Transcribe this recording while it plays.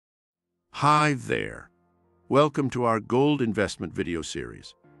Hi there. Welcome to our gold investment video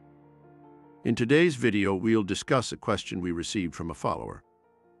series. In today's video, we'll discuss a question we received from a follower.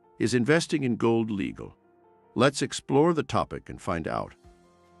 Is investing in gold legal? Let's explore the topic and find out.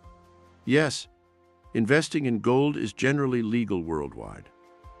 Yes, investing in gold is generally legal worldwide.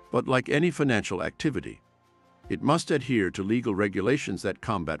 But like any financial activity, it must adhere to legal regulations that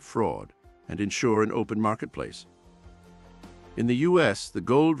combat fraud and ensure an open marketplace. In the U.S., the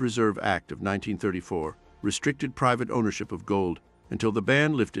Gold Reserve Act of 1934 restricted private ownership of gold until the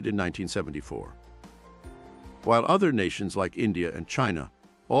ban lifted in 1974. While other nations like India and China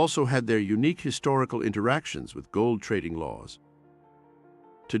also had their unique historical interactions with gold trading laws.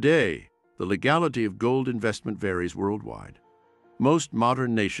 Today, the legality of gold investment varies worldwide. Most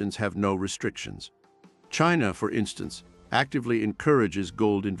modern nations have no restrictions. China, for instance, actively encourages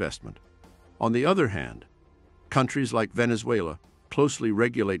gold investment. On the other hand, countries like Venezuela closely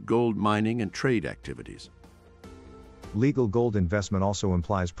regulate gold mining and trade activities. Legal gold investment also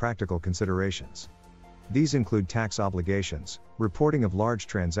implies practical considerations. These include tax obligations, reporting of large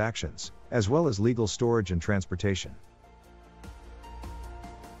transactions, as well as legal storage and transportation.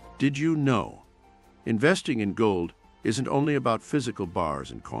 Did you know? Investing in gold isn't only about physical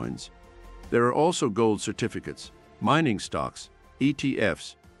bars and coins. There are also gold certificates, mining stocks,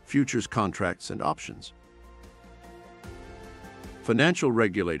 ETFs, futures contracts, and options. Financial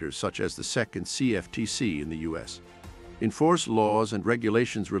regulators such as the SEC and CFTC in the U.S. enforce laws and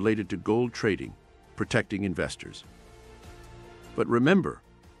regulations related to gold trading, protecting investors. But remember,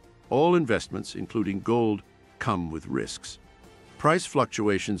 all investments, including gold, come with risks. Price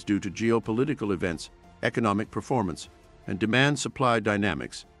fluctuations due to geopolitical events, economic performance, and demand-supply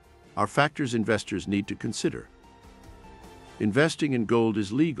dynamics are factors investors need to consider. Investing in gold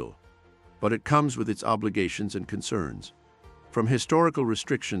is legal, but it comes with its obligations and concerns. From historical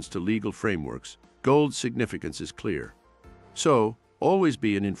restrictions to legal frameworks, gold's significance is clear. So, always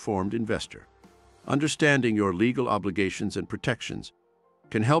be an informed investor. Understanding your legal obligations and protections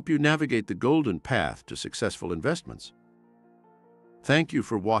can help you navigate the golden path to successful investments. Thank you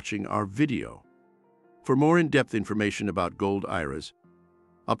for watching our video. For more in-depth information about gold IRAs,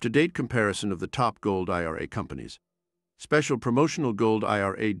 up-to-date comparison of the top gold IRA companies, special promotional gold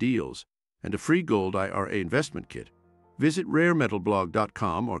IRA deals, and a free gold IRA investment kit, visit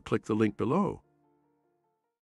raremetalblog.com or click the link below.